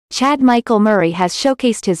Chad Michael Murray has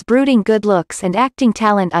showcased his brooding good looks and acting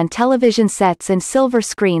talent on television sets and silver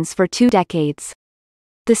screens for 2 decades.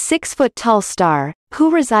 The 6-foot-tall star,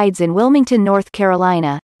 who resides in Wilmington, North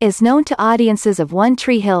Carolina, is known to audiences of One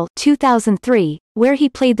Tree Hill 2003, where he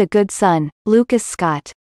played the good son, Lucas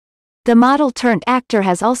Scott. The model-turned-actor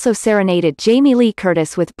has also serenaded Jamie Lee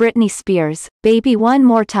Curtis with Britney Spears' Baby One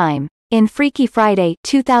More Time, in Freaky Friday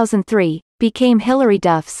 2003, became Hilary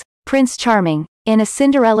Duff's Prince Charming, in A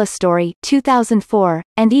Cinderella Story 2004,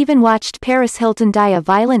 and even watched Paris Hilton die a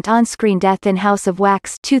violent on-screen death in House of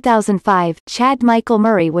Wax 2005. Chad Michael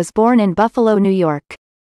Murray was born in Buffalo, New York.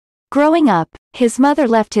 Growing up, his mother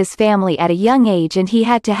left his family at a young age and he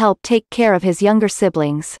had to help take care of his younger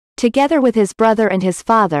siblings, together with his brother and his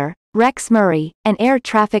father, Rex Murray, an air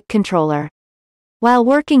traffic controller. While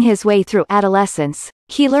working his way through adolescence,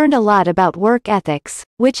 he learned a lot about work ethics,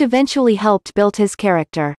 which eventually helped build his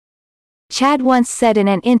character. Chad once said in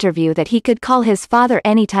an interview that he could call his father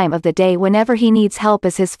any time of the day whenever he needs help,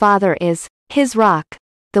 as his father is his rock.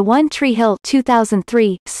 The One Tree Hill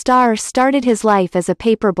 2003 star started his life as a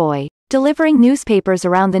paper boy, delivering newspapers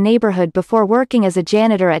around the neighborhood before working as a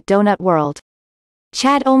janitor at Donut World.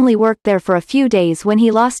 Chad only worked there for a few days when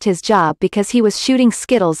he lost his job because he was shooting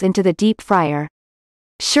Skittles into the deep fryer.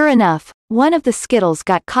 Sure enough, one of the Skittles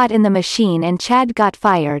got caught in the machine and Chad got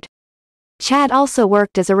fired. Chad also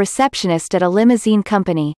worked as a receptionist at a limousine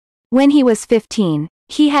company. When he was 15,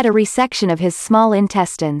 he had a resection of his small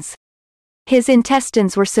intestines. His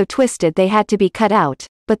intestines were so twisted they had to be cut out,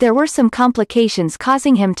 but there were some complications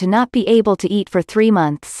causing him to not be able to eat for 3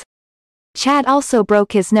 months. Chad also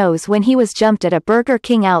broke his nose when he was jumped at a Burger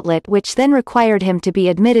King outlet, which then required him to be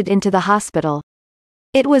admitted into the hospital.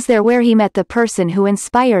 It was there where he met the person who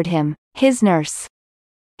inspired him, his nurse.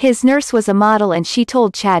 His nurse was a model and she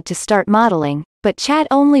told Chad to start modeling, but Chad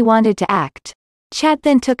only wanted to act. Chad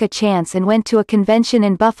then took a chance and went to a convention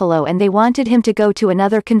in Buffalo, and they wanted him to go to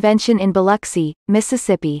another convention in Biloxi,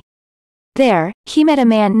 Mississippi. There, he met a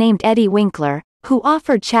man named Eddie Winkler, who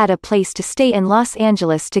offered Chad a place to stay in Los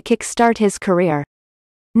Angeles to kickstart his career.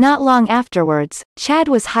 Not long afterwards, Chad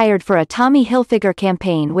was hired for a Tommy Hilfiger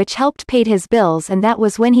campaign which helped pay his bills, and that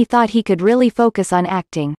was when he thought he could really focus on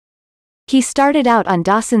acting. He started out on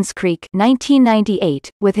Dawson's Creek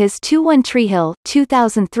 1998, with his 2 One Tree Hill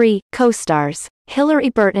 2003 co-stars, Hilary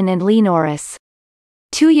Burton and Lee Norris.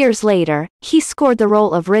 2 years later, he scored the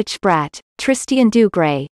role of Rich Brat, Tristian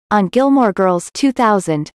Dugray, on Gilmore Girls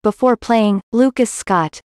 2000, before playing Lucas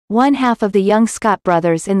Scott, one half of the young Scott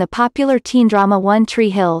brothers in the popular teen drama One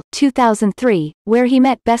Tree Hill 2003, where he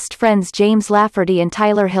met best friends James Lafferty and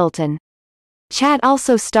Tyler Hilton. Chad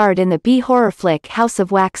also starred in the B-horror flick House of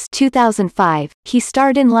Wax 2005, he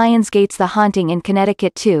starred in Lionsgate's The Haunting in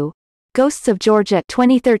Connecticut 2, Ghosts of Georgia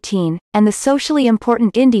 2013, and the socially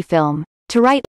important indie film, To Write